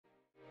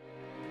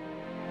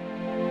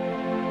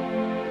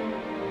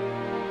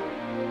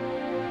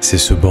C'est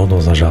ce banc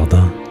dans un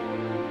jardin,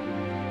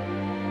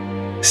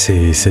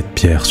 c'est cette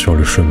pierre sur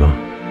le chemin,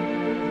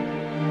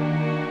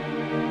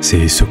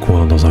 c'est ce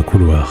coin dans un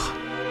couloir,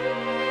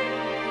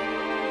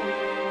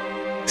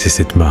 c'est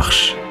cette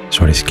marche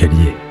sur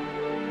l'escalier,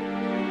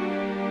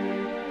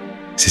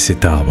 c'est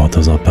cet arbre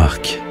dans un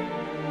parc,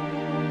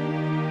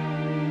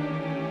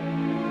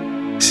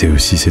 c'est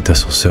aussi cet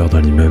ascenseur dans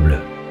l'immeuble.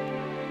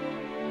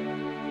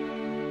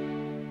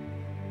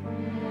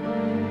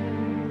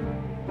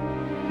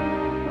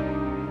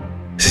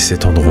 C'est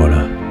cet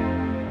endroit-là,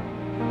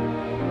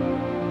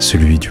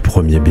 celui du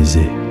premier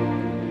baiser.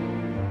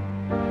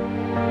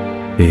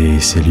 Et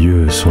ces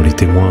lieux sont les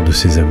témoins de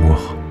ces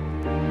amours.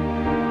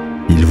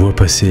 Ils voient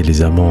passer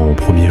les amants au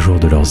premier jour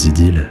de leurs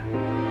idylles.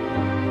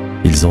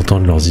 Ils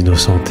entendent leurs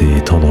innocentes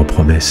et tendres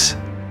promesses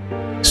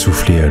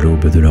souffler à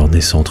l'aube de leur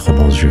naissante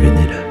romance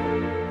juvénile.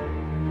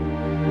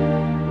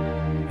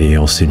 Et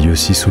en ces lieux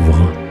si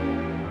souverains,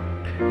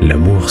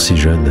 l'amour si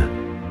jeune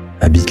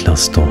habite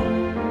l'instant.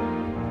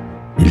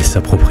 Il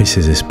s'approprie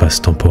ces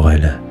espaces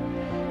temporels.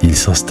 Il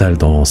s'installe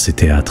dans ces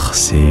théâtres,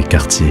 ces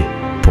quartiers,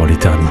 pour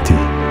l'éternité.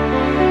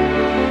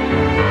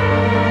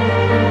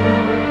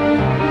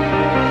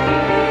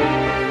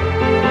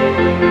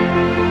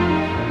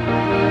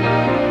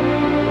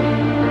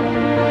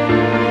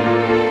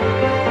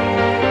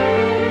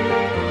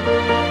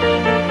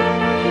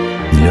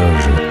 Il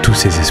loge tous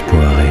ses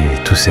espoirs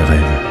et tous ses rêves,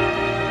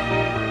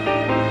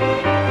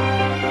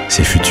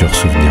 ses futurs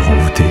souvenirs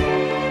envoûtés.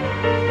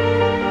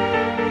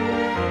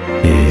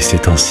 Et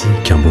c'est ainsi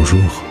qu'un beau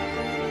jour,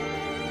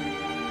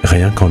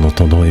 rien qu'en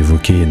entendant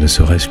évoquer ne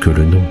serait-ce que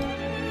le nom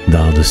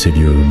d'un de ces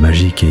lieux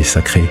magiques et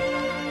sacrés,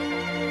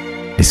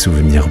 les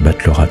souvenirs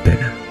battent le rappel.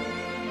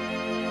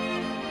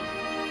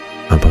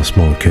 Un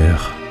pincement au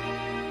cœur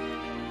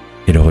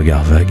et le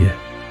regard vague,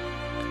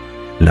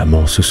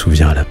 l'amant se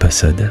souvient à la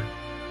passade,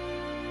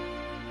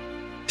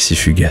 si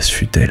fugace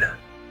fut-elle.